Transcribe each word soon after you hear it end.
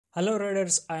Hello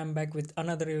riders, I am back with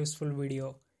another useful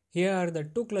video. Here are the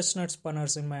two clutch nut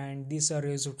spanners in my hand. These are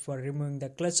used for removing the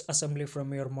clutch assembly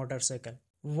from your motorcycle.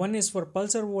 One is for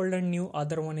Pulsar old and new,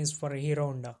 other one is for Hero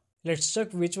Honda. Let's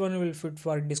check which one will fit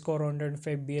for Disco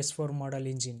 105 BS4 model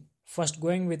engine. First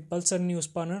going with Pulsar new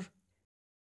spanner.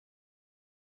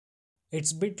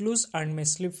 It's bit loose and may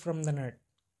slip from the nut.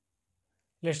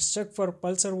 Let's check for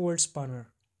Pulsar old spanner.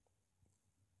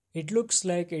 It looks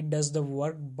like it does the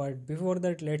work, but before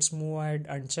that let's move ahead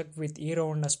and check with Hero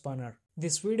Honda spanner.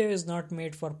 This video is not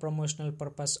made for promotional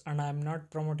purpose and I am not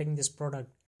promoting this product.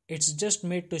 It's just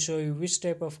made to show you which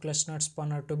type of clutch nut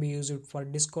spanner to be used for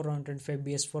Disco 105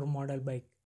 BS4 model bike.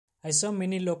 I saw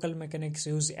many local mechanics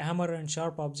use hammer and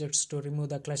sharp objects to remove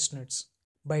the clutch nuts.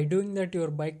 By doing that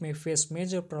your bike may face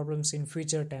major problems in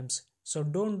future times. So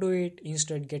don't do it,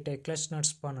 instead get a clutch nut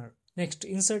spanner. Next,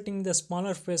 inserting the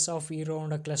smaller face of Hero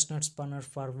Honda clutch nut spanner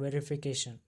for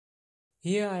verification.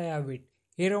 Here I have it.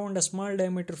 Hero Honda small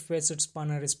diameter facet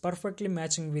spanner is perfectly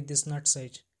matching with this nut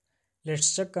size.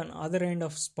 Let's check on other end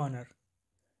of spanner.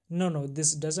 No,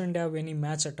 this doesn't have any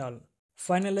match at all.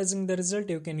 Finalizing the result,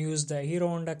 you can use the Hero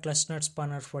Honda clutch nut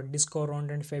spanner for Disco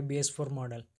 105 BS4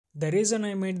 model. The reason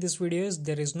I made this video is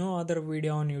there is no other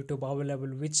video on YouTube available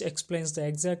which explains the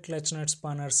exact clutch nut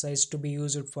spanner size to be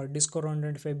used for Disco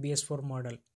 105 BS4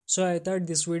 model. So I thought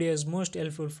this video is most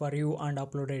helpful for you and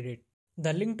uploaded it.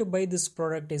 The link to buy this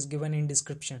product is given in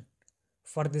description.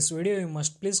 For this video you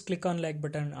must please click on like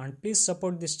button and please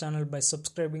support this channel by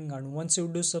subscribing, and once you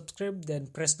do subscribe then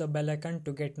press the bell icon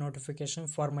to get notification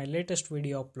for my latest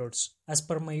video uploads. As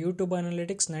per my YouTube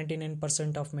analytics,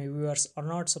 99% of my viewers are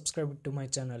not subscribed to my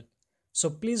channel. So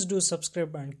please do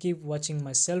subscribe and keep watching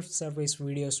my self-service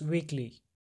videos weekly.